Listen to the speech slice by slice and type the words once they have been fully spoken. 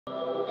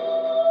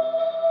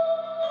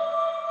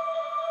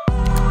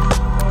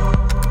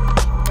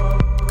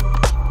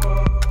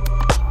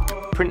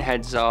Print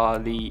heads are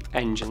the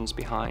engines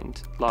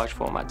behind large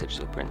format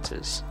digital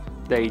printers.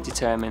 They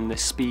determine the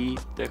speed,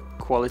 the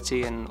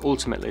quality, and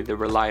ultimately the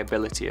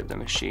reliability of the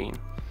machine.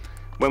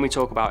 When we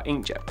talk about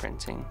inkjet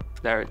printing,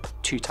 there are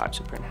two types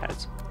of print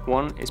heads.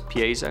 One is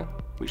piezo,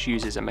 which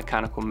uses a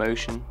mechanical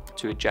motion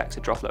to eject a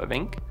droplet of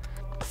ink.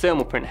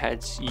 Thermal print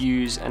heads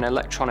use an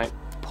electronic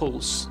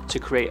pulse to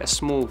create a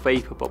small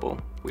vapor bubble,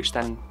 which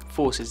then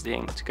forces the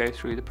ink to go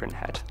through the print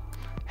head.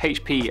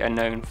 HP are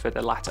known for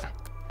the latter.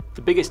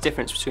 The biggest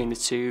difference between the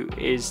two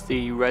is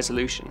the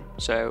resolution.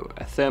 So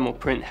a thermal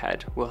print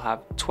head will have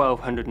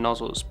 1200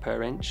 nozzles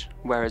per inch,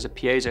 whereas a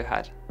piezo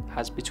head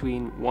has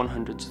between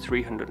 100 to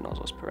 300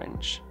 nozzles per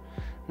inch.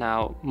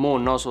 Now, more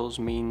nozzles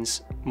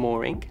means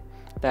more ink,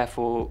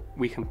 therefore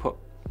we can put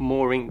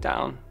more ink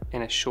down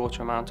in a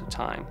shorter amount of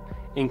time,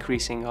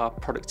 increasing our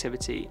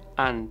productivity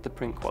and the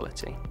print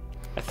quality.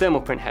 A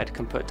thermal print head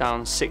can put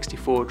down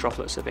 64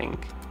 droplets of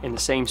ink in the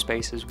same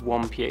space as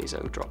one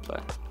piezo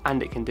droplet,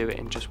 and it can do it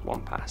in just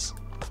one pass.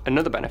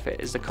 Another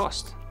benefit is the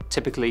cost.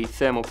 Typically,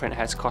 thermal print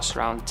heads cost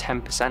around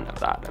 10% of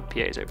that of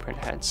piezo print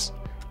heads,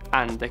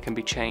 and they can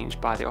be changed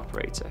by the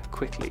operator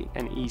quickly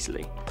and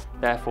easily,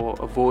 therefore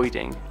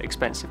avoiding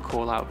expensive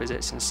call-out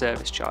visits and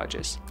service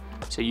charges,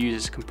 so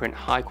users can print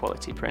high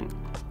quality print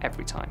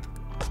every time.